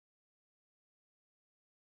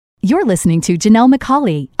You're listening to Janelle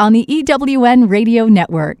McCauley on the EWN Radio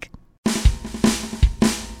Network.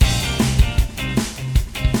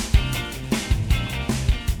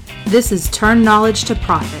 This is Turn Knowledge to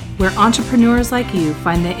Profit, where entrepreneurs like you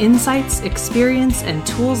find the insights, experience, and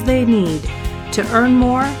tools they need to earn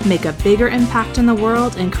more, make a bigger impact in the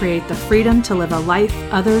world, and create the freedom to live a life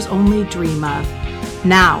others only dream of.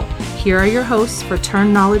 Now, here are your hosts for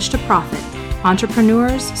Turn Knowledge to Profit,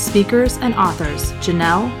 entrepreneurs, speakers, and authors,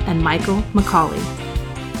 Janelle and Michael McCauley.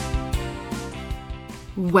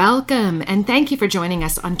 Welcome, and thank you for joining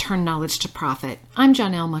us on Turn Knowledge to Profit. I'm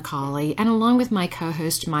Janelle McCauley, and along with my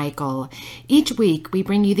co-host Michael, each week we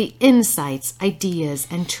bring you the insights, ideas,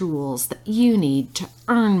 and tools that you need to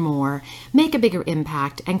earn more, make a bigger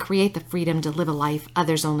impact, and create the freedom to live a life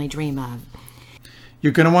others only dream of.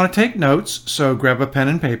 You're going to want to take notes, so grab a pen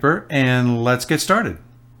and paper, and let's get started.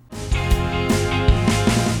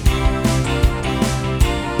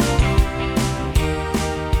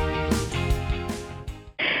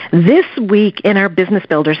 This week in our Business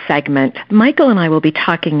Builder segment, Michael and I will be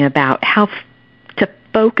talking about how to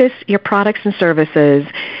focus your products and services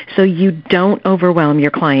so you don't overwhelm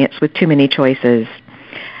your clients with too many choices.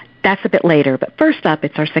 That's a bit later, but first up,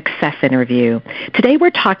 it's our success interview. Today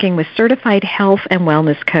we're talking with certified health and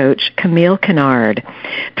wellness coach Camille Kennard.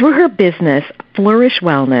 Through her business, Flourish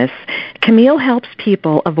Wellness, Camille helps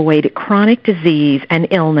people avoid chronic disease and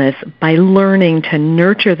illness by learning to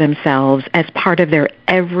nurture themselves as part of their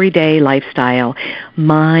everyday lifestyle,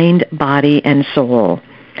 mind, body, and soul.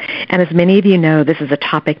 And as many of you know, this is a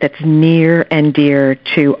topic that's near and dear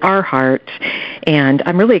to our heart, and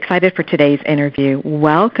I'm really excited for today's interview.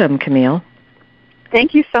 Welcome, Camille.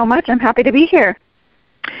 Thank you so much. I'm happy to be here.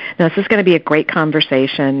 Now, this is going to be a great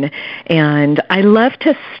conversation, and I love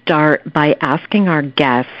to start by asking our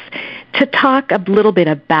guests to talk a little bit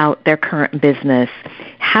about their current business.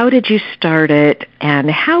 How did you start it, and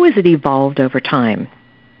how has it evolved over time?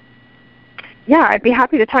 Yeah, I'd be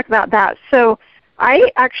happy to talk about that. So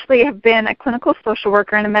I actually have been a clinical social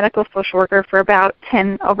worker and a medical social worker for about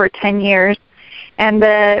over 10 years.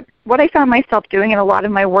 And what I found myself doing in a lot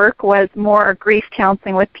of my work was more grief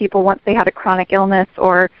counseling with people once they had a chronic illness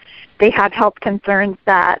or they had health concerns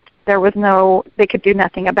that they could do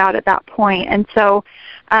nothing about at that point. And so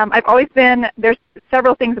I've always there's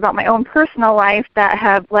several things about my own personal life that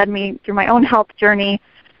have led me through my own health journey,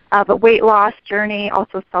 the weight loss journey,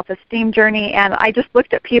 also self-esteem journey. And I just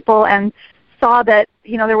looked at people and saw that,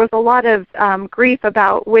 there was a lot of grief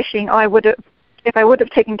about wishing, if I would have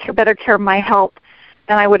taken better care of my health,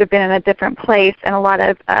 then I would have been in a different place, and a lot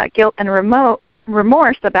of guilt and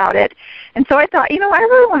remorse about it. And so I thought, I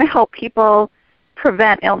really want to help people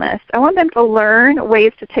prevent illness. I want them to learn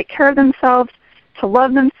ways to take care of themselves, to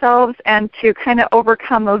love themselves, and to kind of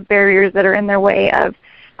overcome those barriers that are in their way of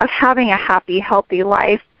having a happy, healthy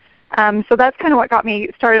life. So that's kind of what got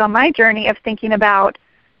me started on my journey of thinking about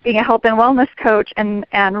being a health and wellness coach and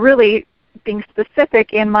really being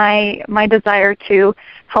specific in my desire to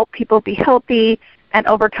help people be healthy and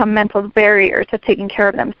overcome mental barriers to taking care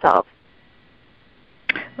of themselves.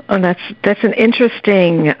 Oh, that's an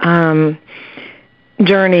interesting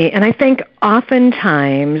journey. And I think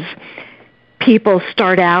oftentimes people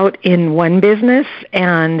start out in one business,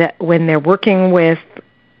 and when they're working with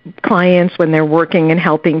clients, when they're working and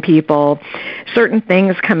helping people, certain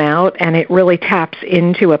things come out and it really taps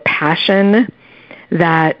into a passion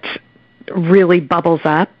that really bubbles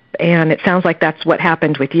up, and it sounds like that's what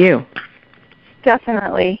happened with you.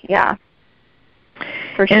 Definitely, yeah,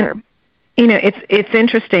 for sure. It's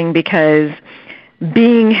interesting because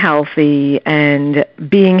being healthy and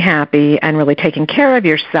being happy and really taking care of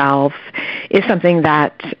yourself is something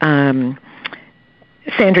that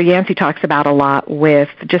Sandra Yancey talks about a lot, with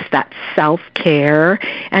just that self-care.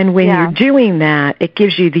 And when you're doing that, it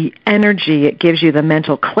gives you the energy, it gives you the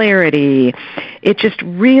mental clarity. It just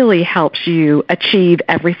really helps you achieve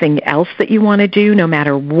everything else that you want to do, no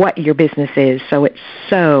matter what your business is. So it's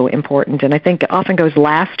so important, and I think it often goes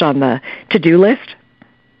last on the to-do list.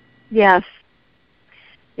 Yes.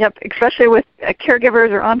 Yep, especially with caregivers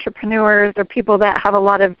or entrepreneurs or people that have a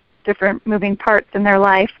lot of different moving parts in their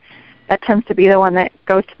life. That tends to be the one that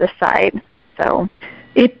goes to the side. So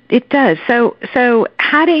it does. So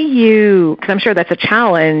how do you? Because I'm sure that's a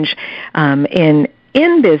challenge in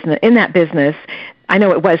that business. I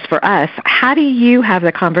know it was for us. How do you have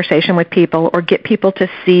the conversation with people or get people to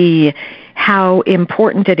see how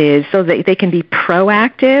important it is so that they can be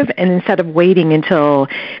proactive, and instead of waiting until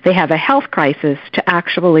they have a health crisis to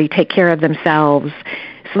actually take care of themselves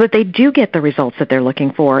so that they do get the results that they're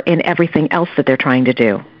looking for in everything else that they're trying to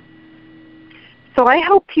do? So I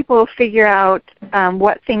help people figure out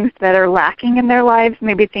what things that are lacking in their lives,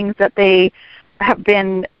 maybe things that they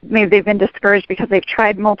maybe they've been discouraged because they've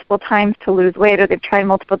tried multiple times to lose weight, or they've tried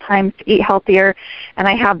multiple times to eat healthier, and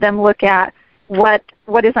I have them look at what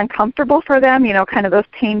is uncomfortable for them, kind of those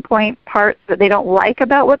pain point parts that they don't like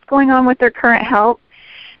about what's going on with their current health.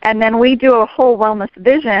 And then we do a whole wellness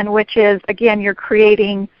vision, which is, again, you're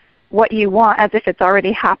creating what you want as if it's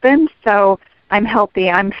already happened. So I'm healthy,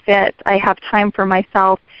 I'm fit, I have time for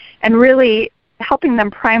myself, and really helping them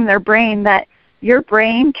prime their brain that your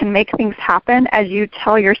brain can make things happen as you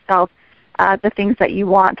tell yourself the things that you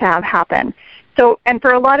want to have happen. So, and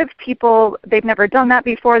for a lot of people, they've never done that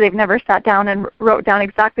before. They've never sat down and wrote down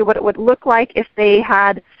exactly what it would look like if they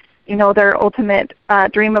had, their ultimate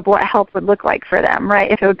dream of what health would look like for them, right?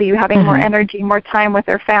 If it would be having more energy, more time with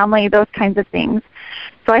their family, those kinds of things.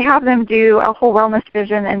 So I have them do a whole wellness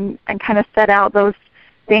vision and kind of set out those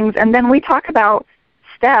things. And then we talk about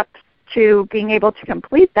steps to being able to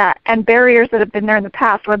complete that, and barriers that have been there in the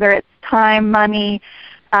past, whether it's time, money,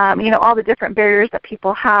 all the different barriers that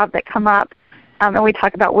people have that come up, and we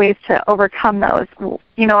talk about ways to overcome those.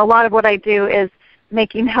 A lot of what I do is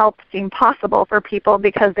making health seem possible for people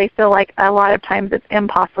because they feel like a lot of times it's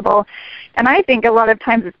impossible. And I think a lot of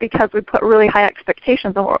times it's because we put really high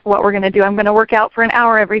expectations on what we're going to do. I'm going to work out for an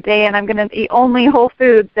hour every day, and I'm going to eat only whole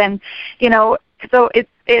foods, and, so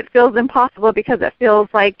it feels impossible because it feels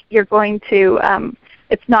like you're going to,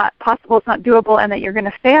 it's not possible, it's not doable, and that you're going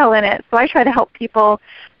to fail in it. So I try to help people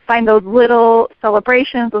find those little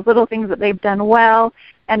celebrations, those little things that they've done well,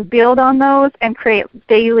 and build on those and create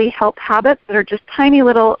daily health habits that are just tiny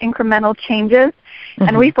little incremental changes.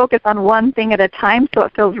 And we focus on one thing at a time so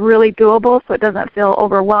it feels really doable, so it doesn't feel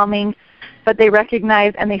overwhelming, but they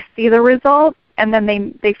recognize and they see the results, and then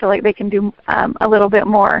they feel like they can do a little bit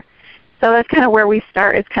more. So that's kind of where we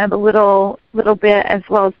start, is kind of a little bit, as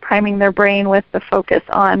well as priming their brain with the focus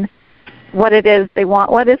on what it is they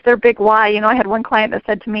want. What is their big why? I had one client that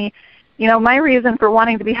said to me, my reason for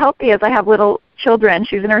wanting to be healthy is I have little children.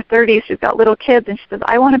 She's in her 30s. She's got little kids, and she says,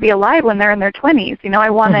 I want to be alive when they're in their 20s. I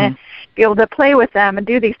want to be able to play with them and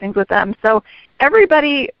do these things with them. So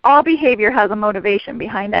all behavior has a motivation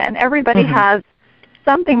behind it, and everybody has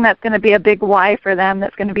something that's going to be a big why for them,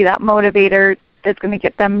 that's going to be that motivator, that's going to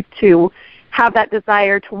get them to have that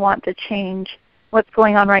desire to want to change what's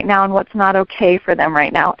going on right now and what's not okay for them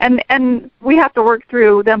right now. And we have to work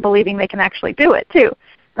through them believing they can actually do it, too.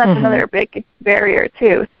 That's another big barrier,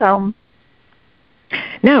 too. So,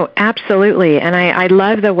 no, absolutely. And I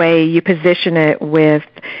love the way you position it with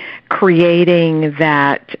creating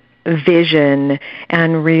that vision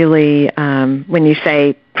and really, when you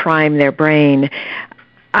say prime their brain,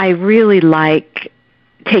 I really like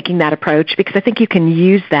taking that approach because I think you can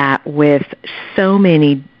use that with so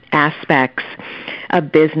many aspects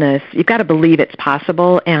of business. You've got to believe it's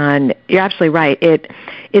possible, and you're absolutely right. It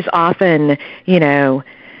is often,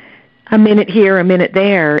 a minute here, a minute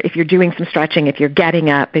there, if you're doing some stretching, if you're getting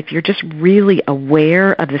up, if you're just really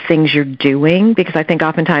aware of the things you're doing, because I think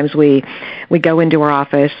oftentimes we go into our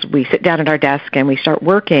office, we sit down at our desk, and we start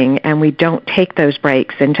working, and we don't take those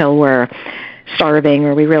breaks until we're starving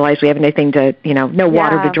or we realize we have anything to, no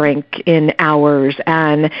water to drink in hours.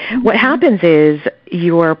 And what happens is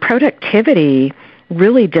your productivity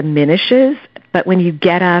really diminishes, but when you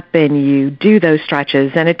get up and you do those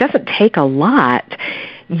stretches, and it doesn't take a lot,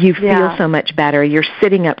 you feel so much better. You're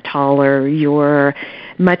sitting up taller. You're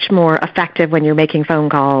much more effective when you're making phone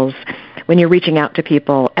calls, when you're reaching out to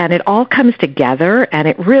people. And it all comes together, and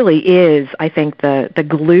it really is, I think, the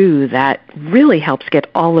glue that really helps get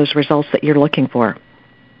all those results that you're looking for.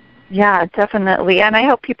 Yeah, definitely. And I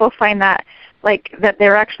hope people find that, that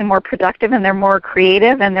they're actually more productive and they're more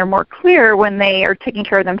creative and they're more clear when they are taking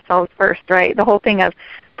care of themselves first, right? The whole thing of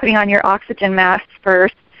putting on your oxygen mask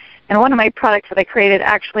first. And one of my products that I created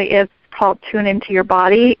actually is called Tune Into Your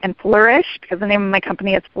Body and Flourish, because the name of my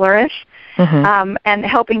company is Flourish, and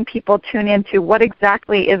helping people tune into what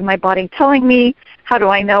exactly is my body telling me, how do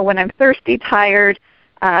I know when I'm thirsty, tired,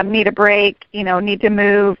 need a break, need to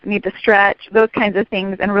move, need to stretch, those kinds of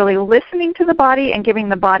things, and really listening to the body and giving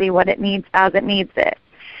the body what it needs as it needs it.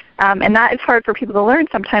 And that is hard for people to learn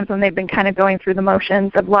sometimes when they've been kind of going through the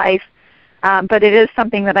motions of life. But it is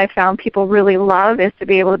something that I found people really love, is to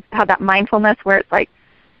be able to have that mindfulness where it's like,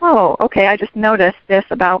 oh, okay, I just noticed this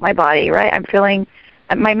about my body, right? I'm feeling,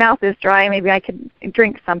 my mouth is dry, maybe I could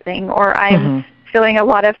drink something, or I'm feeling a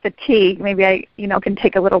lot of fatigue, maybe I, can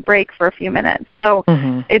take a little break for a few minutes. So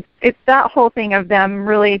it's that whole thing of them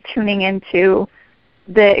really tuning into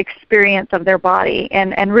the experience of their body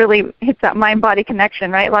and really hits that mind-body connection,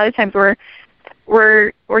 right? A lot of times we're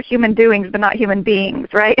we're human doings, but not human beings,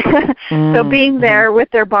 right? So being there with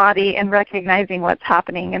their body and recognizing what's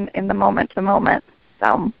happening in the moment to moment.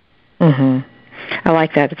 So. I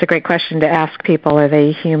like that. It's a great question to ask people: are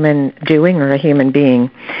they human doing or a human being?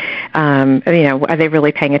 Are they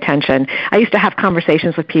really paying attention? I used to have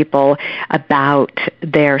conversations with people about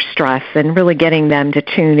their stress and really getting them to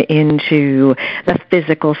tune into the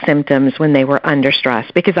physical symptoms when they were under stress,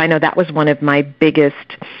 because I know that was one of my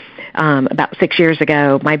biggest, about 6 years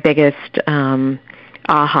ago, my biggest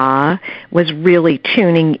aha was really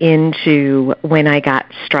tuning into when I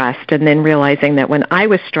got stressed, and then realizing that when I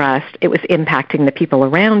was stressed, it was impacting the people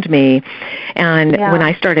around me. And when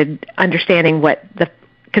I started understanding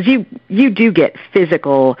because you do get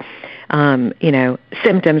physical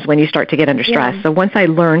symptoms when you start to get under stress. So once I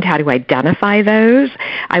learned how to identify those,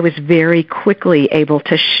 I was very quickly able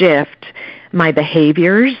to shift my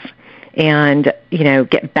behaviors and,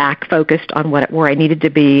 get back focused on where I needed to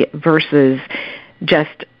be versus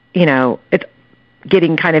just, it's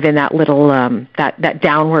getting kind of in that little, that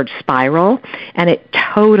downward spiral, and it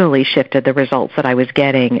totally shifted the results that I was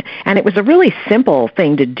getting. And it was a really simple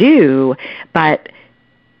thing to do, but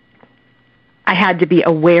I had to be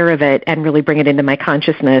aware of it and really bring it into my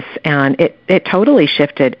consciousness, and it totally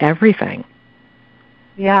shifted everything.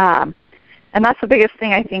 Yeah. And that's the biggest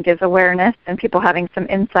thing, I think, is awareness and people having some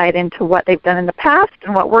insight into what they've done in the past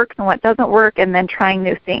and what works and what doesn't work, and then trying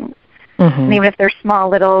new things. And even if they're small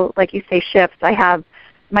little, like you say, shifts, I have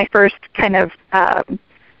my first kind of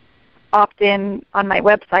opt-in on my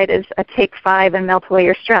website is a take 5 and melt away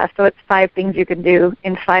your stress. So it's 5 things you can do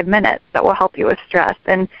in 5 minutes that will help you with stress.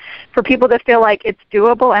 And for people to feel like it's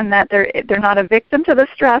doable and that they're not a victim to the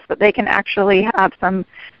stress, but they can actually have some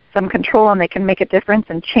control and they can make a difference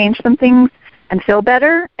and change some things and feel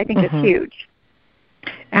better, I think is huge.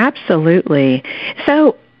 Absolutely.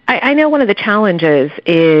 So I know one of the challenges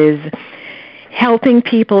is helping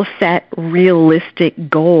people set realistic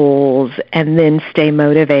goals and then stay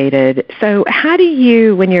motivated. So how do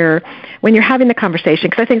you, when you're having the conversation,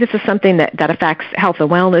 because I think this is something that affects health and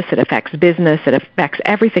wellness, it affects business, it affects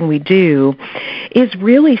everything we do, is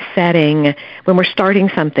really setting, when we're starting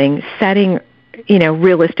something, setting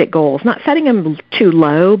realistic goals, not setting them too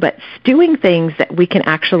low, but doing things that we can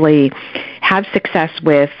actually have success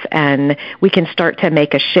with, and we can start to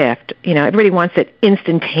make a shift. Everybody wants it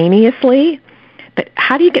instantaneously, but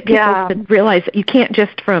how do you get people to realize that you can't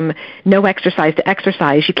just from no exercise to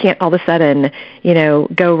exercise, you can't all of a sudden,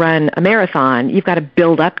 go run a marathon. You've got to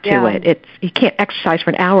build up to it. You can't exercise for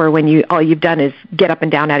an hour when all you've done is get up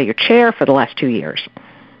and down out of your chair for the last 2 years.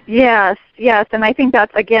 Yes, and I think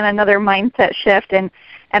that's, again, another mindset shift,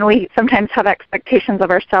 and we sometimes have expectations of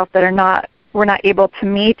ourselves that we're not able to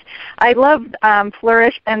meet. I love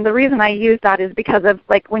Flourish, and the reason I use that is because of,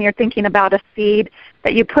 like, when you're thinking about a seed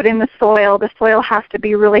that you put in the soil has to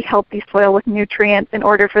be really healthy soil with nutrients in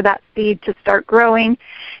order for that seed to start growing,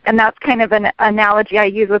 and that's kind of an analogy I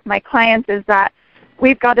use with my clients, is that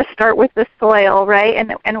we've got to start with the soil, right?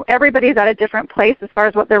 And everybody's at a different place as far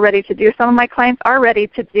as what they're ready to do. Some of my clients are ready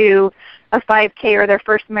to do a 5K or their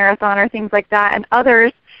first marathon or things like that, and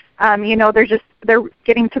others, they're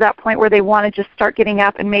getting to that point where they want to just start getting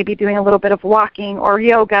up and maybe doing a little bit of walking or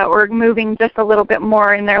yoga or moving just a little bit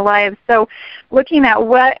more in their lives. So looking at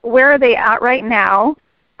where are they at right now,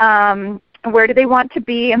 where do they want to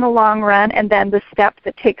be in the long run, and then the steps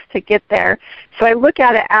it takes to get there. So I look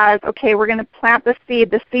at it as, okay, we're going to plant the seed.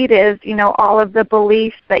 The seed is, all of the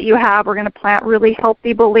beliefs that you have. We're going to plant really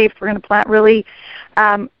healthy beliefs. We're going to plant really,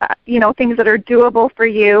 things that are doable for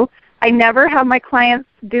you. I never have my clients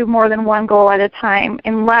do more than one goal at a time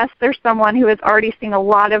unless there's someone who has already seen a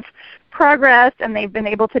lot of progress and they've been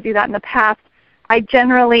able to do that in the past. I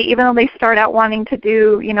generally, even though they start out wanting to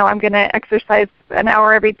do, I'm going to exercise an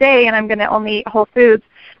hour every day and I'm going to only eat whole foods,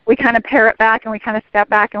 we kind of pare it back and we kind of step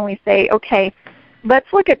back and we say, okay,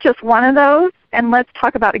 let's look at just one of those and let's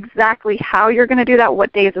talk about exactly how you're going to do that,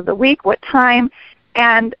 what days of the week, what time,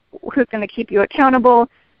 and who's going to keep you accountable.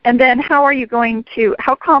 And then how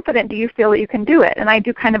confident do you feel that you can do it? And I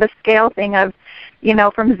do kind of a scale thing of,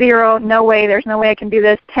 from 0, no way, there's no way I can do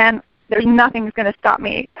this, 10, there's nothing's going to stop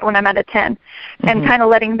me when I'm at a 10, and kind of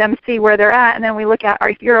letting them see where they're at. And then we look at,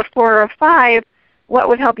 if you're a 4 or a 5, what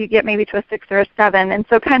would help you get maybe to a 6 or a 7? And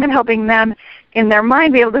so kind of helping them in their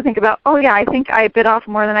mind be able to think about, oh, yeah, I think I bit off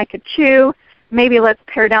more than I could chew. Maybe let's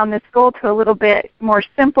pare down this goal to a little bit more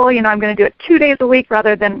simple. I'm going to do it 2 days a week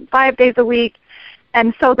rather than 5 days a week.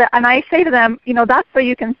 And I say to them, that's so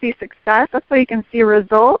you can see success. That's so you can see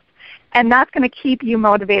results. And that's going to keep you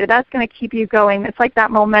motivated. That's going to keep you going. It's like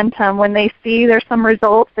that momentum. When they see there's some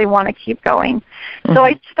results, they want to keep going. Mm-hmm. So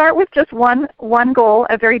I start with just one goal,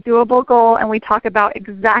 a very doable goal, and we talk about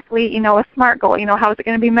exactly, a SMART goal. How is it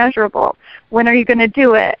going to be measurable? When are you going to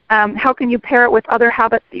do it? How can you pair it with other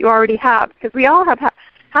habits that you already have? Because we all have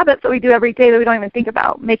habits that we do every day that we don't even think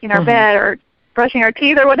about, making our mm-hmm. bed or brushing our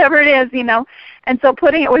teeth or whatever it is, And so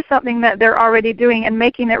putting it with something that they're already doing and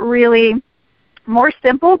making it really more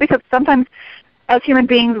simple, because sometimes as human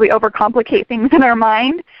beings we overcomplicate things in our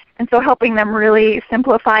mind, and so helping them really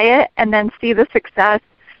simplify it and then see the success,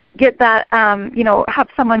 get that, have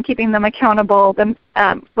someone keeping them accountable,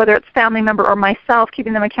 whether it's family member or myself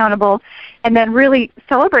keeping them accountable, and then really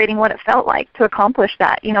celebrating what it felt like to accomplish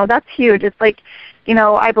that. That's huge. It's like,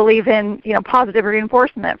 I believe in, positive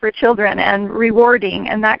reinforcement for children and rewarding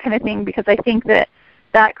and that kind of thing, because I think that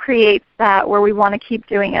creates that where we want to keep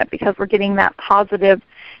doing it because we're getting that positive.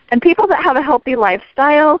 And people that have a healthy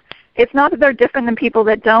lifestyle, it's not that they're different than people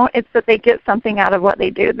that don't, it's that they get something out of what they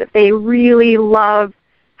do, that they really love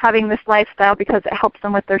having this lifestyle because it helps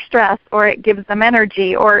them with their stress, or it gives them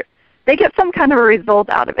energy, or they get some kind of a result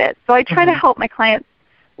out of it. So I try mm-hmm. to help my clients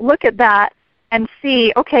look at that and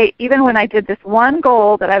see, okay, even when I did this one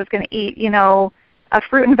goal that I was going to eat, a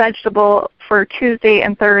fruit and vegetable for Tuesday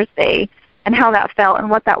and Thursday, and how that felt and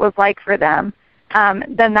what that was like for them,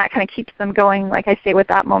 then that kind of keeps them going, like I say, with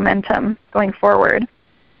that momentum going forward.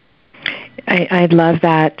 I love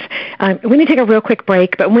that. We need to take a real quick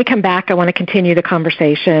break, but when we come back, I want to continue the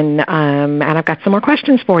conversation, and I've got some more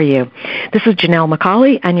questions for you. This is Janelle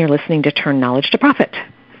McCauley, and you're listening to Turn Knowledge to Profit.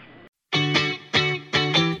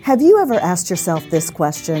 Have you ever asked yourself this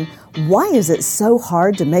question, why is it so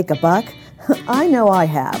hard to make a buck? I know I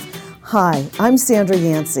have. Hi, I'm Sandra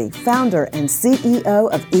Yancey, founder and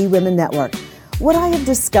CEO of eWomen Network. What I have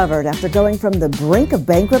discovered after going from the brink of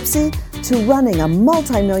bankruptcy to running a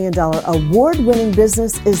multi-million-dollar award-winning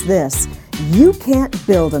business is this: you can't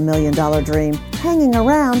build $1 million dream hanging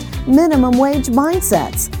around minimum wage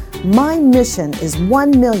mindsets. My mission is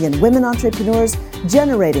 1 million women entrepreneurs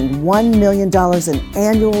generating $1 million in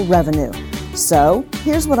annual revenue. So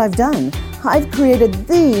here's what I've done. I've created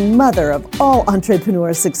the mother of all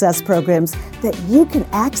entrepreneur success programs that you can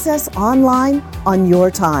access online on your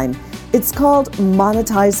time. It's called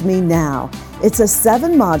Monetize Me Now. It's a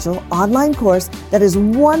 7-module online course that is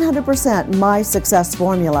 100% my success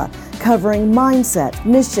formula, covering mindset,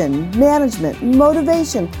 mission, management,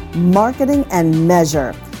 motivation, marketing, and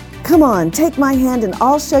measure. Come on, take my hand and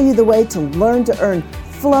I'll show you the way to learn to earn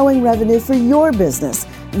flowing revenue for your business.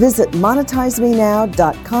 Visit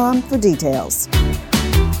monetizemenow.com for details.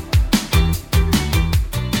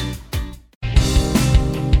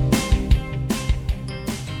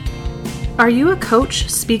 Are you a coach,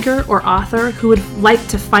 speaker, or author who would like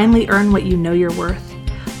to finally earn what you know you're worth?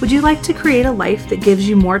 Would you like to create a life that gives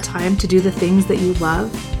you more time to do the things that you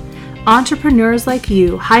love? Entrepreneurs like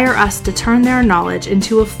you hire us to turn their knowledge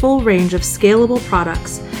into a full range of scalable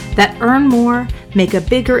products that earn more, make a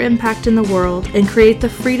bigger impact in the world, and create the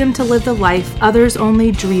freedom to live the life others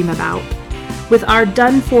only dream about. With our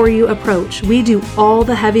done-for-you approach, we do all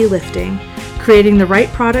the heavy lifting, creating the right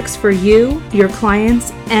products for you, your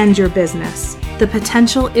clients, and your business. The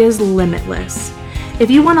potential is limitless. If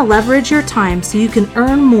you want to leverage your time so you can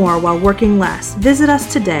earn more while working less, visit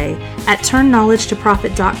us today at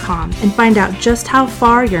turnknowledgetoprofit.com and find out just how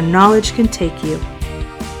far your knowledge can take you.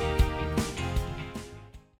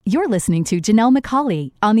 You're listening to Janelle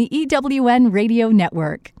McCauley on the EWN Radio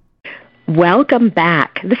Network. Welcome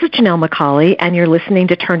back. This is Janelle McCauley, and you're listening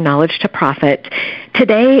to Turn Knowledge to Profit.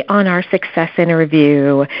 Today on our Success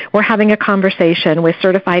Interview, we're having a conversation with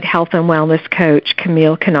certified health and wellness coach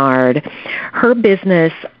Camille Kennard. Her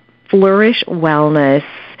business, Flourish Wellness,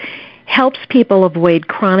 helps people avoid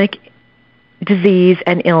chronic disease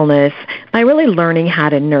and illness by really learning how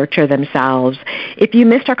to nurture themselves. If you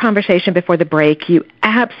missed our conversation before the break, you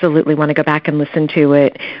absolutely want to go back and listen to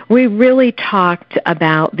it. We really talked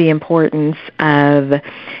about the importance of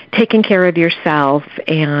taking care of yourself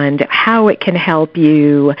and how it can help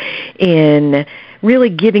you in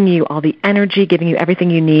really giving you all the energy, giving you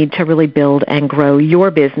everything you need to really build and grow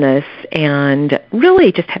your business and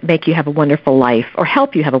really just make you have a wonderful life or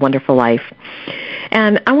help you have a wonderful life.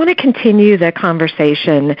 And I want to continue the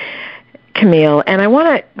conversation, Camille, and I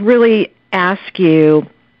want to really ask you,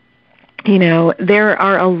 there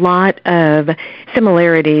are a lot of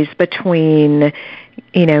similarities between,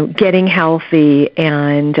 getting healthy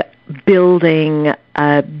and building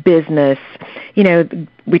a business.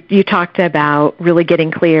 You talked about really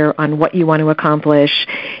getting clear on what you want to accomplish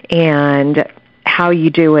and how you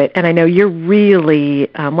do it. And I know you're really,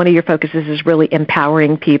 one of your focuses is really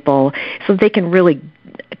empowering people so they can really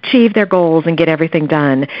achieve their goals and get everything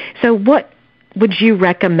done. So what would you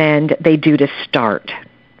recommend they do to start?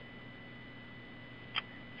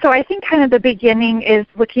 So I think kind of the beginning is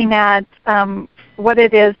looking at what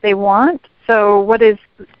it is they want. So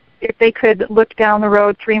if they could look down the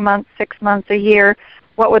road 3 months, 6 months, a year,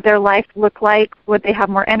 what would their life look like? Would they have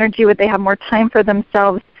more energy? Would they have more time for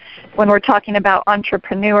themselves? When we're talking about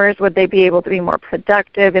entrepreneurs, would they be able to be more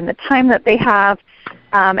productive in the time that they have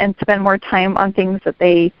and spend more time on things that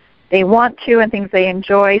they want to and things they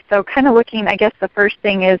enjoy? So kind of looking, I guess the first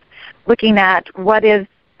thing is looking at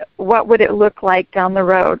what would it look like down the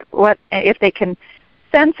road? What if they can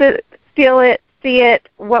sense it, feel it, see it,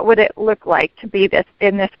 what would it look like to be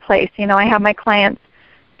in this place? I have my clients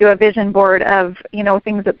do a vision board of,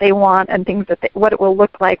 things that they want and things what it will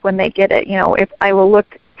look like when they get it. If I will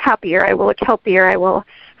look happier, I will look healthier, I will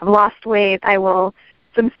have lost weight, I will,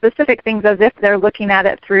 some specific things as if they're looking at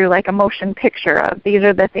it through like a motion picture of these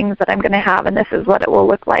are the things that I'm going to have and this is what it will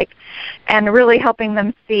look like. And really helping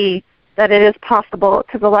them see that it is possible,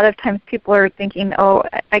 because a lot of times people are thinking, oh,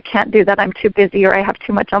 I can't do that, I'm too busy, or I have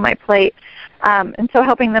too much on my plate. And so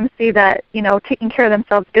helping them see that, taking care of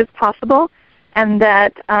themselves is possible, and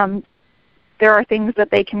that there are things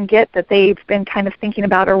that they can get that they've been kind of thinking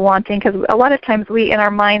about or wanting, because a lot of times we, in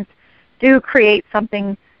our minds, do create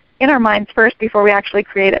something in our minds first before we actually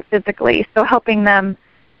create it physically. So helping them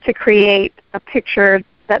to create a picture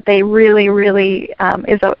that they really, really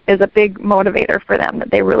is a big motivator for them,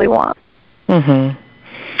 that they really want.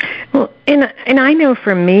 Mm-hmm. Well, and I know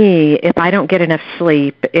for me, if I don't get enough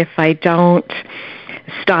sleep, if I don't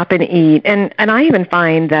stop and eat, and I even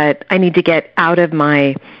find that I need to get out of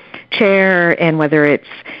my chair, and whether it's,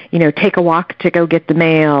 take a walk to go get the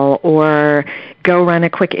mail or go run a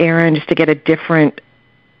quick errand just to get a different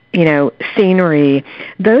scenery,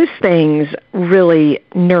 those things really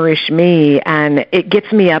nourish me, and it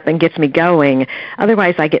gets me up and gets me going.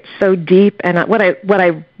 Otherwise, I get so deep, and what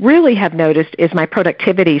I really have noticed is my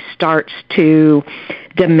productivity starts to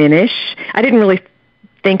diminish. I didn't really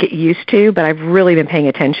think it used to, but I've really been paying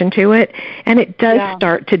attention to it, and it does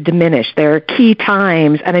start to diminish. There are key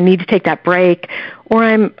times, and I need to take that break, or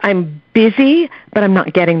I'm busy, but I'm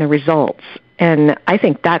not getting the results. And I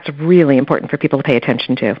think that's really important for people to pay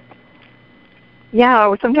attention to.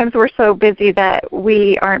 Yeah, sometimes we're so busy that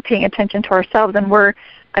we aren't paying attention to ourselves. And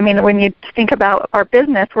when you think about our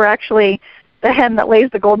business, we're actually the hen that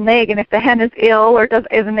lays the golden egg. And if the hen is ill or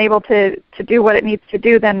isn't able to do what it needs to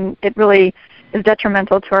do, then it really is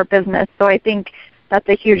detrimental to our business. So I think that's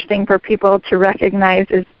a huge thing for people to recognize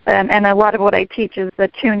is, and a lot of what I teach is the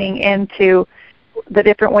tuning into the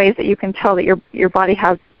different ways that you can tell that your body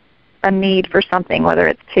has a need for something, whether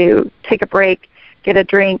it's to take a break, get a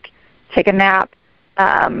drink, take a nap,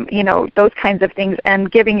 those kinds of things,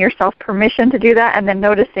 and giving yourself permission to do that, and then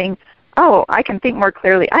noticing, oh, I can think more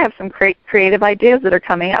clearly. I have some creative ideas that are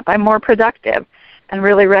coming up. I'm more productive, and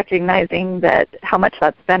really recognizing that how much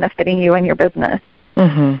that's benefiting you and your business.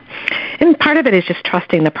 Mm-hmm. And part of it is just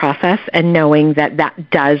trusting the process and knowing that that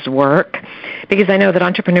does work, because I know that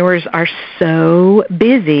entrepreneurs are so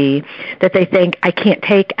busy that they think, I can't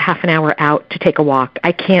take half an hour out to take a walk.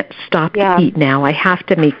 I can't stop to eat now. I have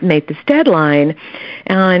to make this deadline.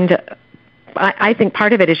 And I think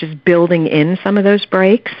part of it is just building in some of those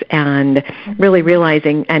breaks and really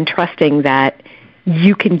realizing and trusting that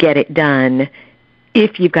you can get it done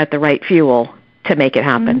if you've got the right fuel to make it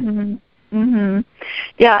happen. Mm-hmm. Mm-hmm.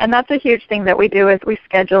 Yeah, and that's a huge thing that we do is we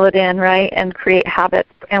schedule it in, right, and create habits,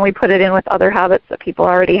 and we put it in with other habits that people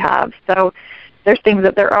already have. So there's things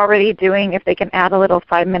that they're already doing. If they can add a little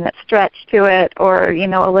 5-minute stretch to it, or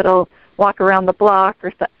a little walk around the block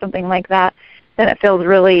or something like that, then it feels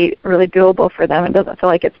really, really doable for them. It doesn't feel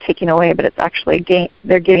like it's taking away, but it's actually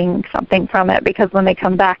they're getting something from it, because when they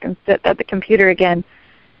come back and sit at the computer again,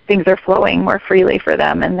 things are flowing more freely for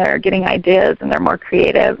them, and they're getting ideas, and they're more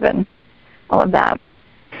creative, and all of that.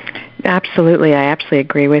 Absolutely. I absolutely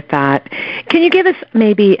agree with that. Can you give us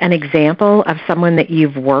maybe an example of someone that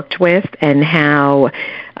you've worked with and how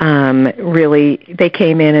really they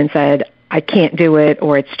came in and said, I can't do it,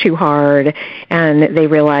 or it's too hard, and they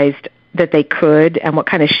realized that they could, and what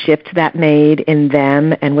kind of shift that made in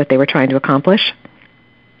them and what they were trying to accomplish?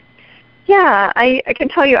 Yeah, I can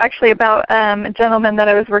tell you actually about a gentleman that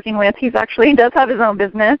I was working with. He does have his own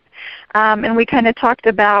business, and we kind of talked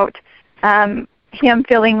about him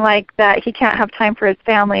feeling like that he can't have time for his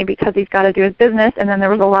family because he's got to do his business, and then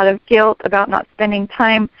there was a lot of guilt about not spending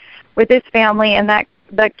time with his family, and that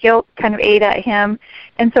the guilt kind of ate at him.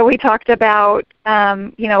 And so we talked about,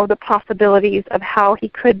 the possibilities of how he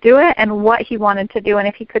could do it and what he wanted to do. And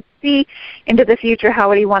if he could see into the future, how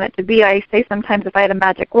would he want it to be? I say sometimes if I had a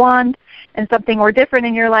magic wand and something were different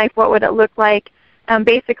in your life, what would it look like?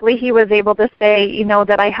 Basically, he was able to say,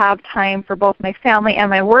 that I have time for both my family and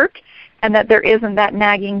my work, and that there isn't that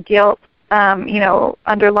nagging guilt,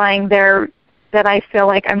 underlying there, that I feel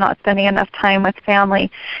like I'm not spending enough time with family.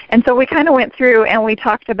 And so we kind of went through and we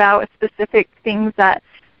talked about specific things that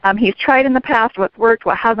he's tried in the past, what's worked,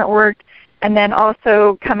 what hasn't worked, and then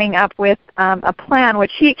also coming up with a plan,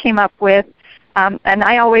 which he came up with. And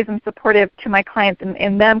I always am supportive to my clients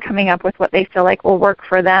in them coming up with what they feel like will work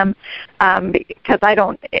for them, because I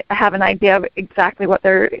don't have an idea of exactly what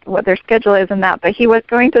their schedule is in that. But he was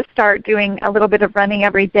going to start doing a little bit of running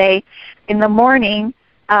every day in the morning,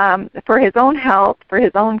 for his own health, for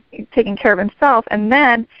his own taking care of himself. And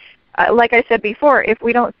then, like I said before, if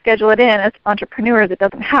we don't schedule it in as entrepreneurs, it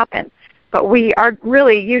doesn't happen. But we are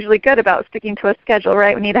really usually good about sticking to a schedule,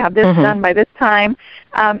 right? We need to have this done by this time.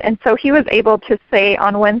 And so he was able to say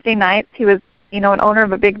on Wednesday nights, he was, an owner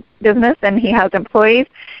of a big business and he has employees.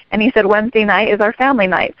 And he said Wednesday night is our family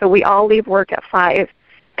night. So we all leave work at 5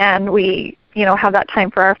 and we, have that time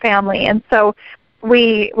for our family. And so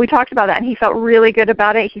we talked about that, and he felt really good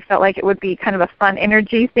about it. He felt like it would be kind of a fun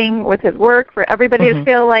energy thing with his work for everybody to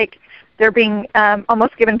feel like they're being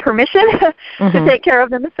almost given permission to take care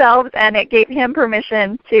of themselves, and it gave him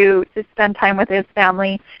permission to spend time with his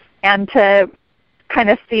family and to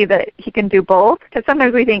kind of see that he can do both. Because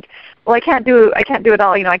sometimes we think, well, I can't do it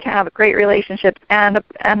all. I can't have a great relationship and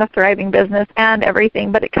a thriving business and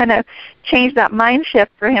everything. But it kind of changed that mind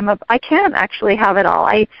shift for him of, I can actually have it all.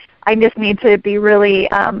 I just need to be really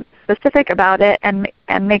specific about it and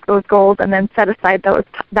make those goals and then set aside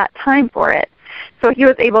that time for it. So he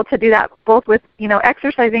was able to do that both with,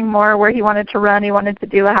 exercising more where he wanted to run. He wanted to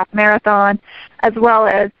do a half marathon, as well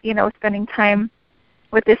as, spending time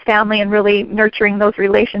with his family and really nurturing those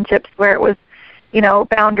relationships where it was,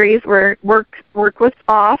 boundaries where work was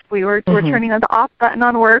off. We're turning the off button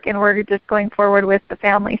on work, and we're just going forward with the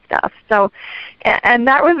family stuff. So, and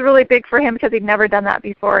that was really big for him because he'd never done that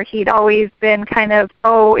before. He'd always been kind of,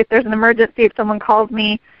 if there's an emergency, if someone calls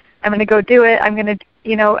me, I'm going to go do it. I'm going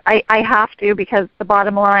to, I have to because the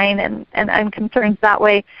bottom line, and I'm concerned that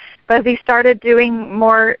way. But as he started doing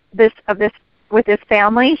more of this with his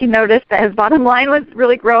family, he noticed that his bottom line was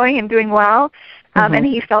really growing and doing well. And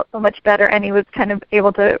he felt so much better, and he was kind of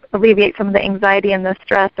able to alleviate some of the anxiety and the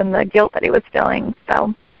stress and the guilt that he was feeling.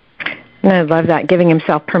 So, and I love that, giving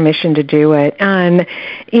himself permission to do it. And,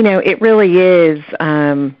 it really is,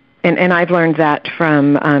 and I've learned that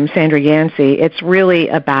from Sandra Yancey, it's really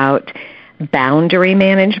about boundary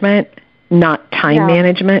management, not time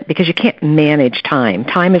management, because you can't manage time.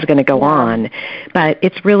 Time is going to go on, but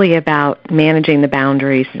it's really about managing the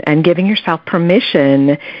boundaries and giving yourself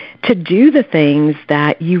permission to do the things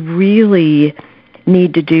that you really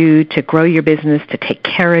need to do to grow your business, to take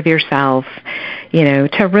care of yourself,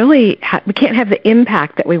 to really, we can't have the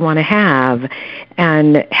impact that we want to have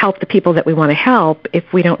and help the people that we want to help if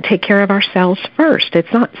we don't take care of ourselves first.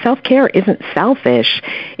 It's not, self-care isn't selfish.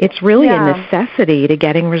 It's really a necessity to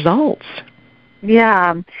getting results.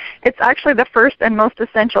 Yeah, it's actually the first and most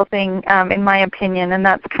essential thing, in my opinion, and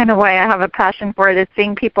that's kind of why I have a passion for it, is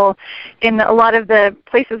seeing people in a lot of the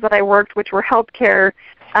places that I worked, which were healthcare,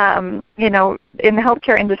 in the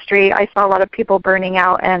healthcare industry, I saw a lot of people burning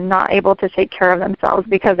out and not able to take care of themselves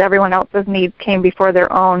because everyone else's needs came before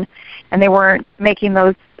their own, and they weren't making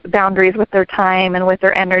those boundaries with their time and with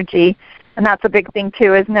their energy. And that's a big thing,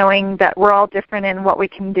 too, is knowing that we're all different in what we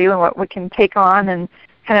can do and what we can take on, and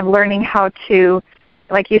kind of learning how to,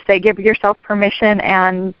 like you say, give yourself permission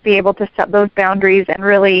and be able to set those boundaries and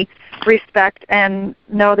really respect and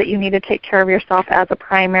know that you need to take care of yourself as a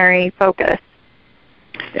primary focus.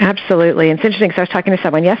 Absolutely. And it's interesting because I was talking to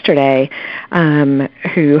someone yesterday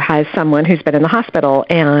who has someone who's been in the hospital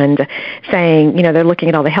and saying, they're looking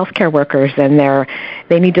at all the healthcare workers and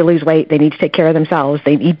they need to lose weight, they need to take care of themselves,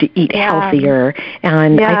 they need to eat healthier.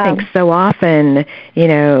 And I think so often,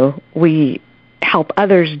 we help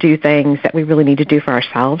others do things that we really need to do for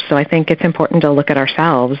ourselves. So I think it's important to look at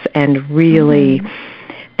ourselves and really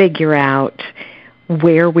figure out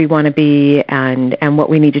where we want to be and what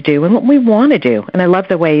we need to do and what we want to do. And I love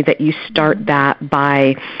the way that you start that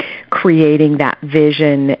by creating that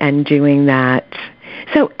vision and doing that.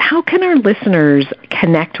 So how can our listeners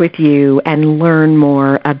connect with you and learn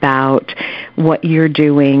more about what you're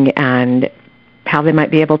doing and how they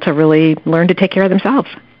might be able to really learn to take care of themselves?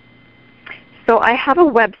 So I have a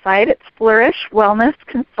website. It's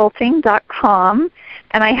flourishwellnessconsulting.com,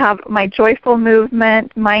 and I have my joyful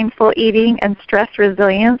movement, mindful eating, and stress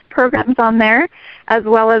resilience programs on there, as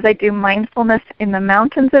well as I do mindfulness in the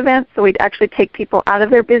mountains events. So we'd actually take people out of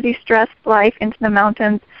their busy, stressed life into the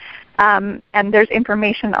mountains, and there's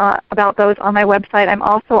information about those on my website. I'm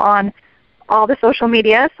also on all the social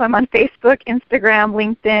media, so I'm on Facebook, Instagram,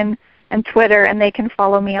 LinkedIn, and Twitter, and they can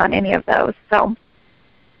follow me on any of those. So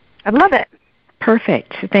I love it.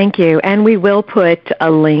 Perfect. Thank you. And we will put a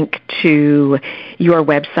link to your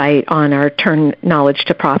website on our Turn Knowledge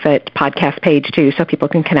to Profit podcast page, too, so people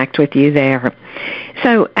can connect with you there.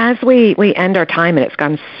 So as we end our time, and it's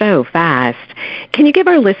gone so fast, can you give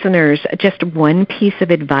our listeners just one piece of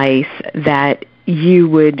advice that you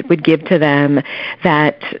would give to them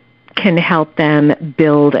that can help them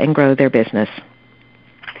build and grow their business?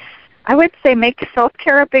 I would say make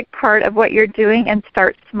self-care a big part of what you're doing and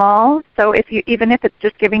start small. So even if it's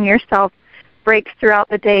just giving yourself breaks throughout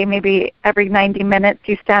the day, maybe every 90 minutes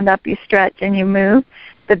you stand up, you stretch, and you move,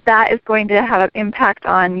 that is going to have an impact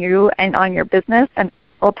on you and on your business and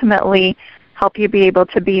ultimately help you be able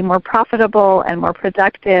to be more profitable and more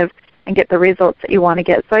productive and get the results that you want to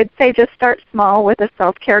get. So I'd say just start small with a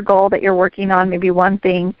self-care goal that you're working on, maybe one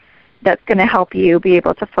thing that's going to help you be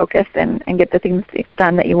able to focus and get the things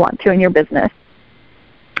done that you want to in your business.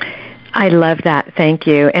 I love that. Thank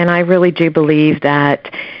you. And I really do believe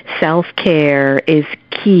that self-care is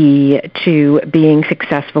key to being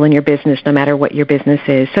successful in your business, no matter what your business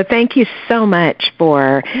is. So thank you so much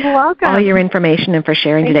for all your information and for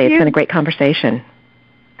sharing today. It's been a great conversation.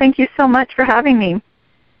 Thank you so much for having me.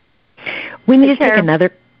 We need to take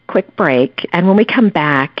another quick break, and when we come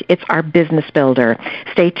back, it's our business builder.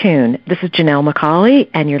 Stay tuned. This is Janelle McCauley,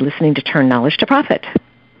 and you're listening to Turn Knowledge to Profit.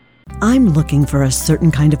 I'm looking for a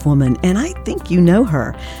certain kind of woman, and I think you know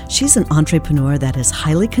her. She's an entrepreneur that is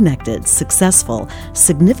highly connected, successful,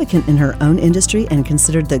 significant in her own industry, and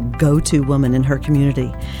considered the go-to woman in her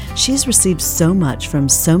community. She's received so much from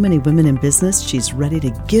so many women in business, she's ready to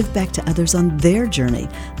give back to others on their journey,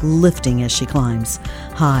 lifting as she climbs.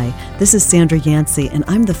 Hi, this is Sandra Yancey, and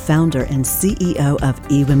I'm the founder and CEO of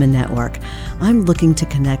eWomen Network. I'm looking to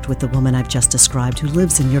connect with the woman I've just described who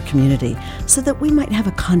lives in your community so that we might have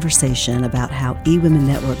a conversation about how eWomen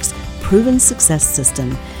Network's proven success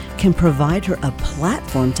system can provide her a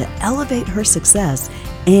platform to elevate her success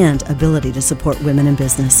and ability to support women in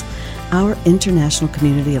business. Our international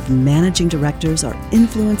community of managing directors are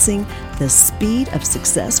influencing the speed of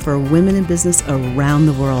success for women in business around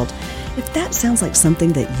the world. If that sounds like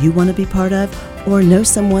something that you want to be part of or know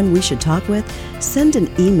someone we should talk with, send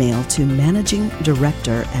an email to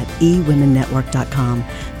managingdirector@ewomennetwork.com.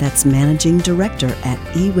 That's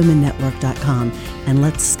managingdirector@ewomennetwork.com, and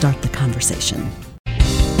let's start the conversation.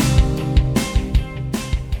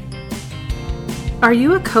 Are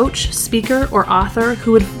you a coach, speaker, or author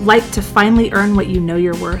who would like to finally earn what you know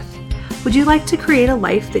you're worth? Would you like to create a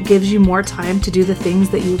life that gives you more time to do the things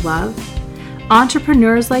that you love?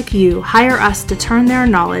 Entrepreneurs like you hire us to turn their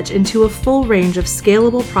knowledge into a full range of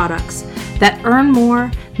scalable products that earn more,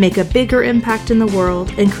 make a bigger impact in the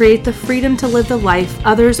world, and create the freedom to live the life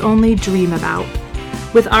others only dream about.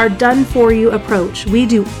 With our done-for-you approach, we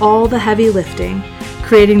do all the heavy lifting,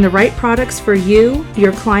 creating the right products for you,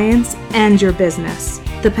 your clients, and your business.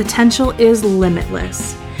 The potential is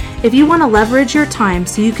limitless. If you want to leverage your time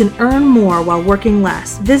so you can earn more while working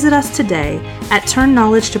less, visit us today at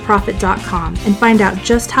turnknowledgetoprofit.com and find out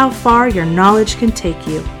just how far your knowledge can take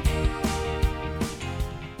you.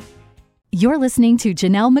 You're listening to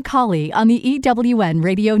Janelle McCauley on the EWN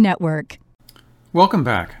Radio Network. Welcome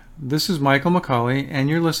back. This is Michael McCauley, and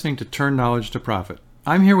you're listening to Turn Knowledge to Profit.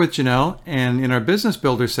 I'm here with Janelle, and in our Business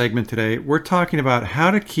Builder segment today, we're talking about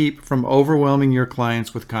how to keep from overwhelming your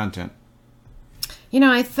clients with content. You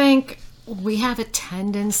know, I think we have a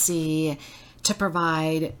tendency to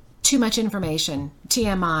provide too much information,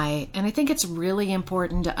 TMI, and I think it's really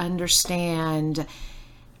important to understand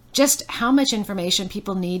just how much information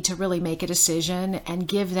people need to really make a decision and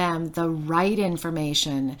give them the right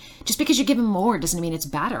information. Just because you give them more doesn't mean it's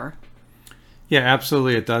better. Yeah,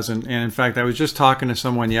 absolutely it doesn't. And in fact, I was just talking to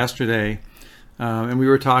someone yesterday, and we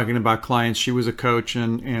were talking about clients. She was a coach,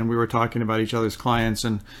 and we were talking about each other's clients.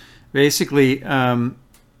 And basically,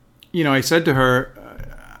 I said to her,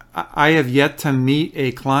 I have yet to meet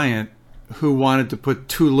a client who wanted to put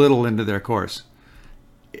too little into their course.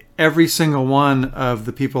 Every single one of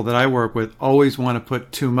the people that I work with always want to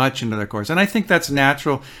put too much into their course. And I think that's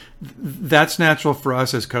natural. That's natural for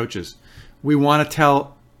us as coaches. We want to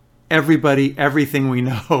tell everybody everything we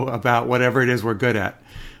know about whatever it is we're good at.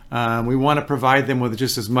 We want to provide them with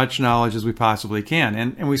just as much knowledge as we possibly can.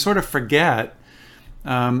 And we sort of forget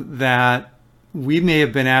that we may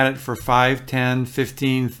have been at it for 5, 10,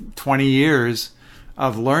 15, 20 years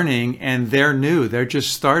of learning, and they're new. They're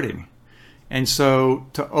just starting. And so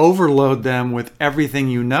to overload them with everything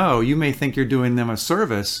you know, you may think you're doing them a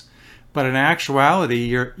service, but in actuality,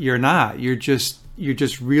 you're not. You're just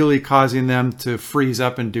really causing them to freeze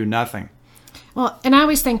up and do nothing. Well, and I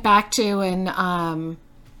always think back to, and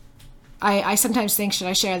I sometimes think, should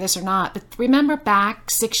I share this or not? But remember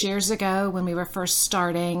back 6 years ago when we were first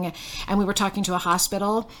starting and we were talking to a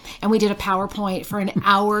hospital and we did a PowerPoint for an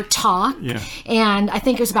hour talk. Yeah. And I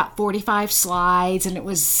think it was about 45 slides and it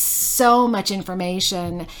was so much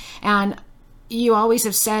information. And you always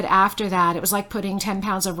have said after that, it was like putting 10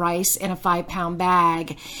 pounds of rice in a 5-pound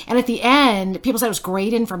bag. And at the end, people said it was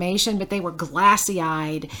great information, but they were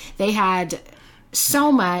glassy-eyed. They had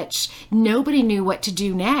so much, nobody knew what to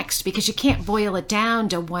do next because you can't boil it down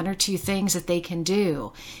to 1 or 2 things that they can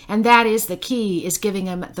do. And that is the key, is giving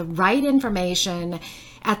them the right information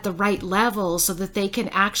at the right level so that they can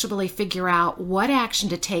actually figure out what action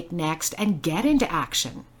to take next and get into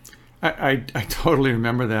action. I totally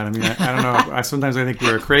remember that. I mean, I don't know. Sometimes I think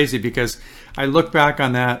we were crazy because I look back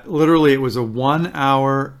on that. Literally, it was a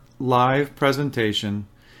 1-hour live presentation.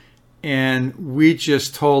 And we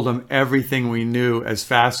just told them everything we knew as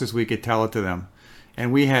fast as we could tell it to them.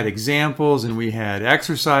 And we had examples and we had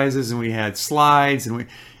exercises and we had slides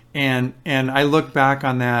and I look back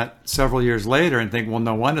on that several years later and think, well,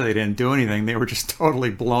 no wonder they didn't do anything. They were just totally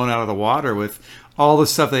blown out of the water with all the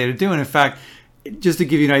stuff they had to do. And in fact, just to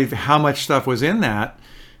give you an idea of how much stuff was in that,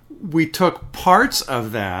 we took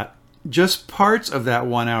just parts of that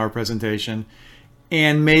 1-hour presentation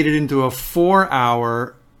and made it into a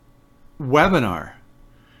 4-hour webinar.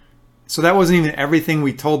 So that wasn't even everything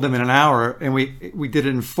we told them in an hour, and we did it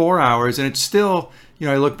in 4 hours, and it's still,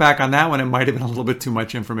 I look back on that one, it might have been a little bit too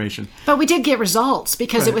much information. But we did get results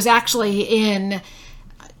because It was actually in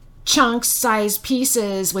chunk-sized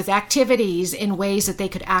pieces with activities in ways that they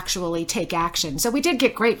could actually take action. So we did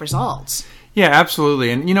get great results. Yeah,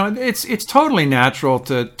 absolutely. And, it's totally natural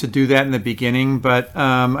to do that in the beginning, but,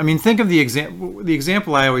 think of the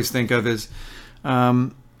example I always think of is,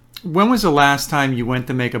 when was the last time you went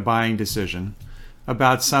to make a buying decision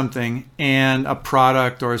about something and a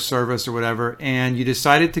product or a service or whatever, and you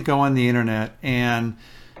decided to go on the internet and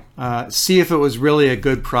see if it was really a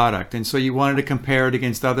good product? And so you wanted to compare it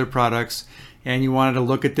against other products, and you wanted to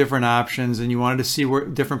look at different options, and you wanted to see where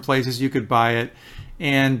different places you could buy it.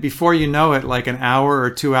 And before you know it, like an hour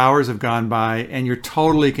or 2 hours have gone by, and you're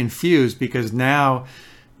totally confused because now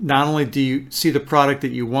not only do you see the product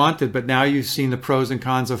that you wanted, but now you've seen the pros and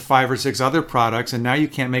cons of 5 or 6 other products, and now you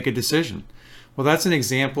can't make a decision. Well, that's an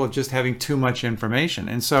example of just having too much information.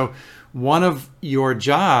 And so one of your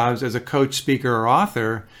jobs as a coach, speaker, or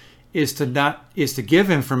author is to give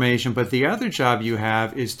information, but the other job you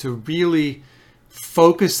have is to really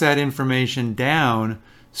focus that information down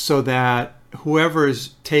so that whoever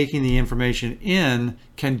is taking the information in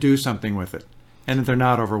can do something with it, and that they're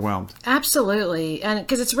not overwhelmed. Absolutely. And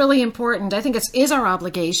because it's really important, I think it is our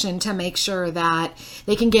obligation to make sure that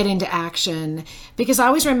they can get into action. Because I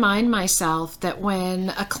always remind myself that when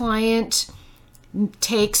a client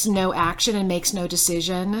takes no action and makes no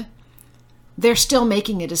decision, they're still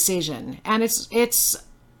making a decision. And it's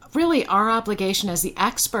really our obligation as the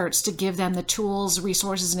experts to give them the tools,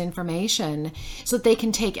 resources, and information so that they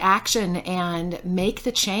can take action and make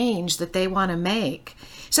the change that they want to make.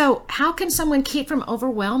 So how can someone keep from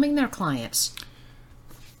overwhelming their clients?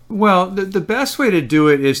 Well, the best way to do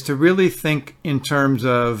it is to really think in terms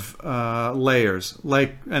of layers,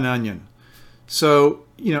 like an onion. So,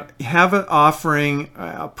 have an offering,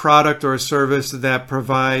 a product or a service that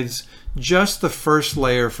provides just the first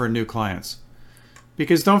layer for new clients.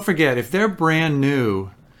 Because don't forget, if they're brand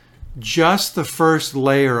new, just the first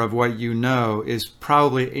layer of what you know is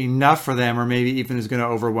probably enough for them, or maybe even is going to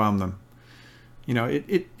overwhelm them.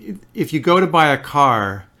 If you go to buy a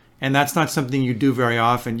car and that's not something you do very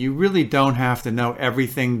often, you really don't have to know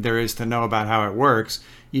everything there is to know about how it works.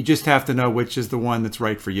 You just have to know which is the one that's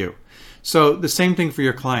right for you. So the same thing for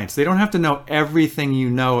your clients. They don't have to know everything you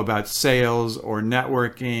know about sales or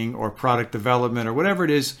networking or product development or whatever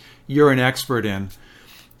it is you're an expert in.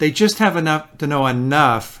 They just have enough to know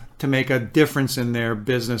enough to make a difference in their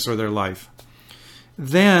business or their life.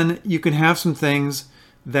 Then you can have some things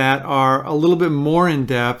that are a little bit more in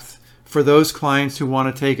depth for those clients who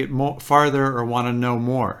want to take it farther or want to know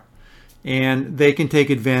more. And they can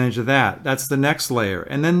take advantage of that. That's the next layer.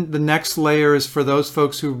 And then the next layer is for those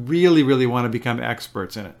folks who really, really want to become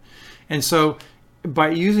experts in it. And so by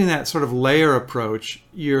using that sort of layer approach,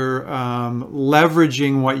 you're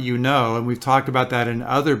leveraging what you know, and we've talked about that in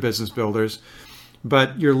other business builders,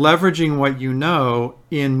 but you're leveraging what you know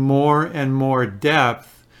in more and more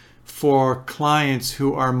depth for clients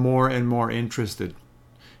who are more and more interested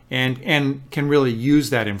and can really use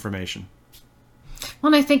that information.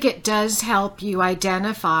 Well, I think it does help you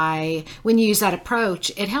identify, when you use that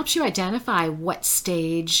approach, it helps you identify what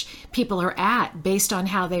stage people are at based on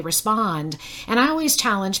how they respond. And I always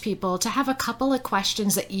challenge people to have a couple of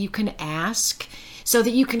questions that you can ask so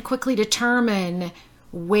that you can quickly determine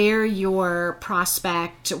where your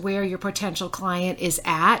prospect, where your potential client is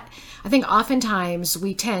at. I think oftentimes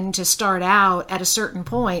we tend to start out at a certain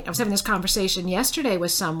point. I was having this conversation yesterday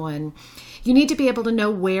with someone. You need to be able to know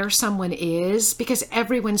where someone is because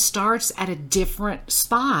everyone starts at a different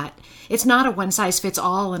spot. It's not a one size fits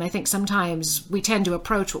all, and I think sometimes we tend to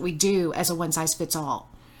approach what we do as a one size fits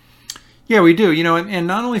all. Yeah, we do. And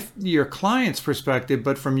not only your client's perspective,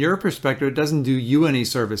 but from your perspective, it doesn't do you any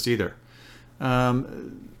service either.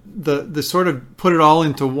 The sort of put it all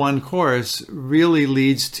into one course really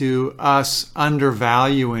leads to us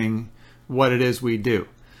undervaluing what it is we do.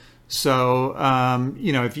 So,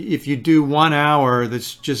 if you do 1 hour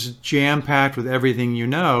that's just jam-packed with everything you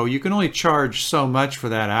know, you can only charge so much for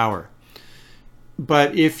that hour.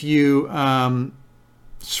 But if you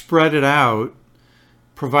spread it out,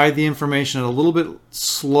 provide the information at a little bit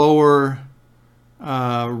slower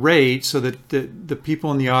rate so that the people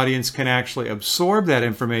in the audience can actually absorb that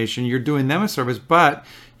information, you're doing them a service, but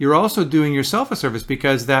you're also doing yourself a service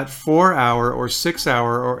because that 4 hour or 6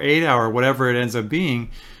 hour or 8 hour, whatever it ends up being,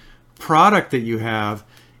 product that you have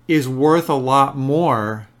is worth a lot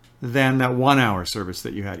more than that 1 hour service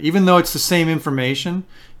that you had. Even though it's the same information,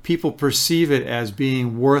 people perceive it as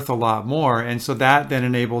being worth a lot more. And so that then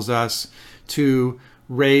enables us to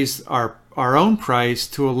raise our own price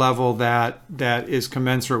to a level that is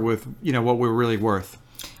commensurate with, what we're really worth.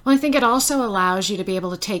 Well, I think it also allows you to be able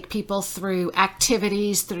to take people through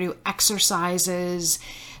activities, through exercises,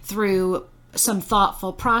 through some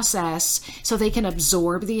thoughtful process so they can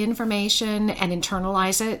absorb the information and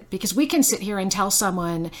internalize it, because we can sit here and tell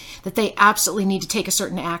someone that they absolutely need to take a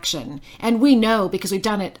certain action. And we know, because we've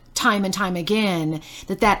done it time and time again,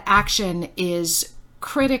 that action is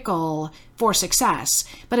critical for success.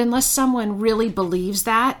 But unless someone really believes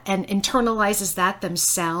that and internalizes that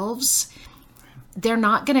themselves, they're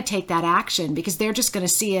not going to take that action because they're just going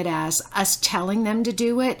to see it as us telling them to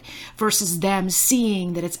do it versus them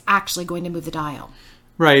seeing that it's actually going to move the dial.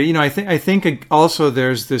 Right. I think also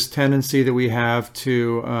there's this tendency that we have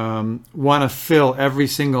to want to fill every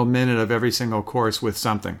single minute of every single course with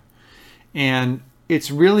something. And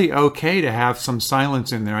it's really okay to have some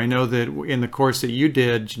silence in there. I know that in the course that you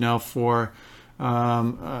did, Janelle, for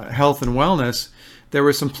health and wellness, there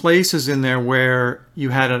were some places in there where you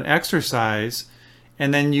had an exercise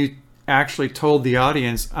and then you actually told the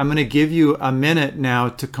audience, I'm going to give you a minute now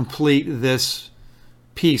to complete this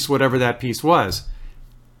piece, whatever that piece was.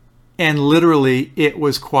 And literally, it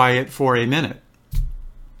was quiet for a minute.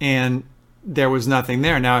 And there was nothing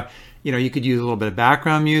there. Now, you could use a little bit of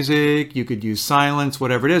background music, you could use silence,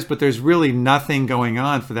 whatever it is, but there's really nothing going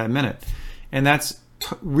on for that minute. And that's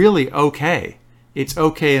really okay. It's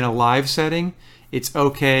okay in a live setting. It's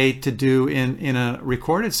okay to do in a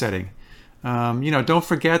recorded setting. Don't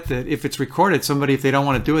forget that if it's recorded, if they don't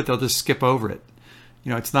want to do it, they'll just skip over it.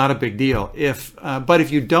 It's not a big deal. But if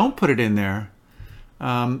you don't put it in there,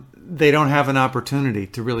 they don't have an opportunity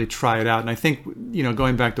to really try it out. And I think,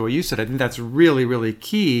 going back to what you said, I think that's really, really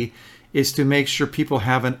key, is to make sure people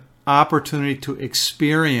have an opportunity to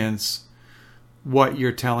experience what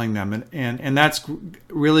you're telling them. And that's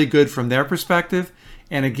really good from their perspective.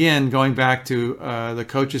 And again, going back to the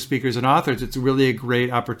coaches, speakers, and authors, it's really a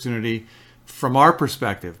great opportunity from our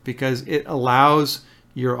perspective because it allows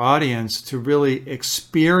your audience to really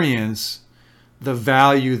experience the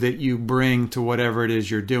value that you bring to whatever it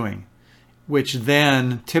is you're doing, which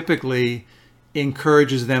then typically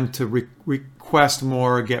encourages them to request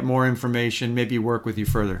more, get more information, maybe work with you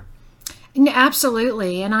further.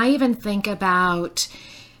 Absolutely. And I even think about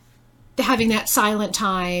having that silent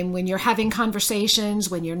time when you're having conversations,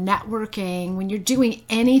 when you're networking, when you're doing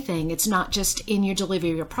anything. It's not just in your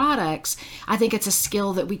delivery of your products. I think it's a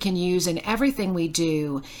skill that we can use in everything we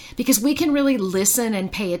do because we can really listen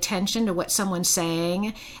and pay attention to what someone's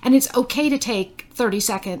saying. And it's okay to take 30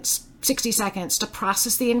 seconds, 60 seconds to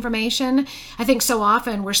process the information. I think so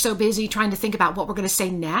often we're so busy trying to think about what we're going to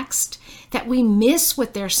say next that we miss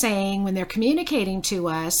what they're saying when they're communicating to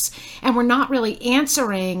us, and we're not really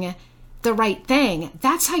answering the right thing.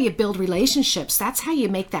 That's how you build relationships. That's how you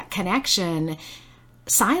make that connection.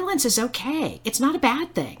 silence is okay. It's not a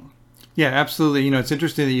bad thing. Yeah, absolutely. It's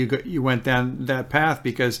interesting that you went down that path,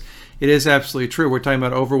 because it is absolutely true. We're talking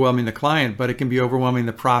about overwhelming the client, but it can be overwhelming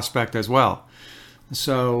the prospect as well.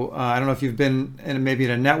 So I don't know if you've been maybe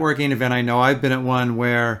at a networking event. I know I've been at one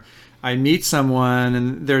where I meet someone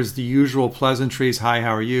and there's the usual pleasantries. Hi,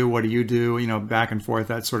 how are you? What do you do? Back and forth,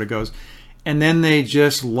 that sort of goes. And then they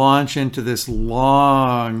just launch into this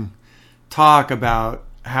long talk about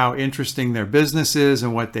how interesting their business is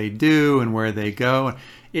and what they do and where they go.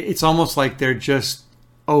 It's almost like they're just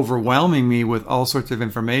overwhelming me with all sorts of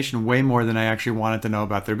information, way more than I actually wanted to know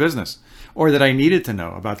about their business or that I needed to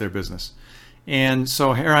know about their business. And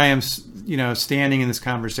so here I am, standing in this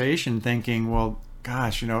conversation thinking, well,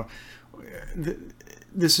 gosh,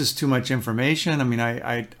 this is too much information. I mean,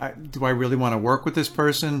 do I really want to work with this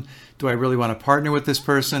person? Do I really want to partner with this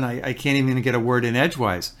person? I can't even get a word in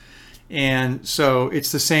edgewise. And so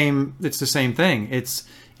it's the same thing. It's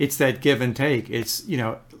that give and take. It's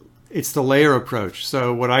the layer approach.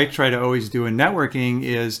 So what I try to always do in networking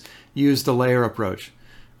is use the layer approach.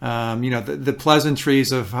 The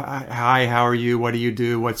pleasantries of hi, how are you? What do you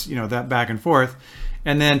do? What's, that back and forth.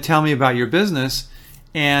 And then tell me about your business.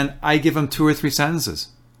 And I give them 2 or 3 sentences.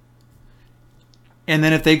 And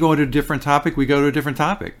then if they go to a different topic, we go to a different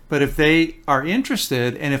topic. But if they are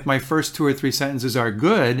interested, and if my first 2 or 3 sentences are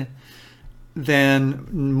good, then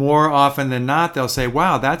more often than not, they'll say,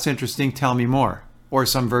 wow, that's interesting. Tell me more, or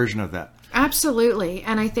some version of that. Absolutely.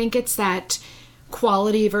 And I think it's that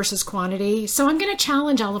quality versus quantity. So I'm going to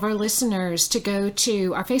challenge all of our listeners to go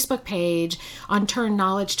to our Facebook page on Turn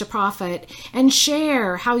Knowledge to Profit and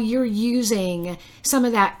share how you're using some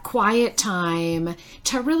of that quiet time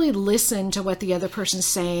to really listen to what the other person's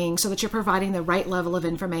saying so that you're providing the right level of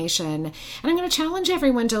information. And I'm going to challenge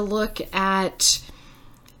everyone to look at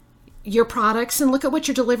your products and look at what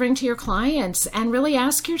you're delivering to your clients and really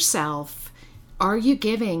ask yourself, are you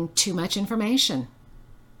giving too much information?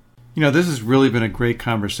 This has really been a great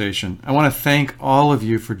conversation. I want to thank all of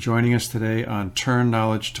you for joining us today on Turn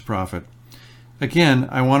Knowledge to Profit. Again,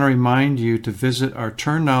 I want to remind you to visit our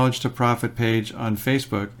Turn Knowledge to Profit page on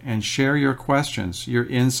Facebook and share your questions, your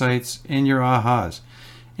insights, and your ahas.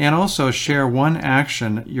 And also share one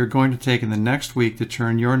action you're going to take in the next week to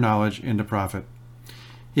turn your knowledge into profit.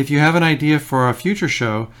 If you have an idea for a future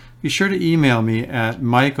show, be sure to email me at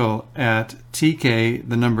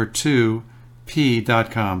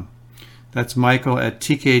michael@tk2p.com. That's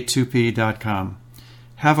michael@tk2p.com.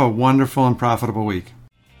 Have a wonderful and profitable week.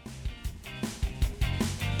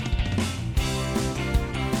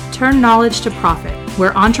 Turn Knowledge to Profit,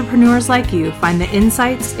 where entrepreneurs like you find the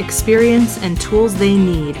insights, experience, and tools they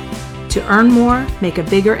need to earn more, make a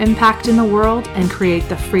bigger impact in the world, and create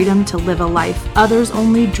the freedom to live a life others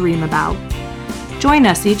only dream about. Join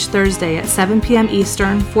us each Thursday at 7 p.m.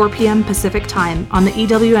 Eastern, 4 p.m. Pacific Time on the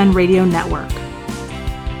EWN Radio Network.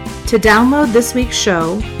 To download this week's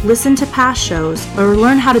show, listen to past shows, or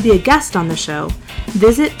learn how to be a guest on the show,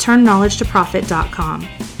 visit turnknowledgetoprofit.com.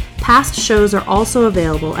 Past shows are also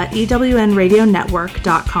available at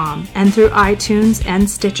ewnradionetwork.com and through iTunes and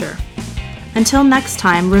Stitcher. Until next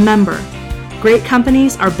time, remember, great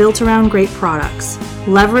companies are built around great products.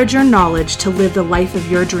 Leverage your knowledge to live the life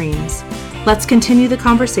of your dreams. Let's continue the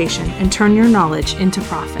conversation and turn your knowledge into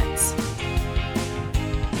profits.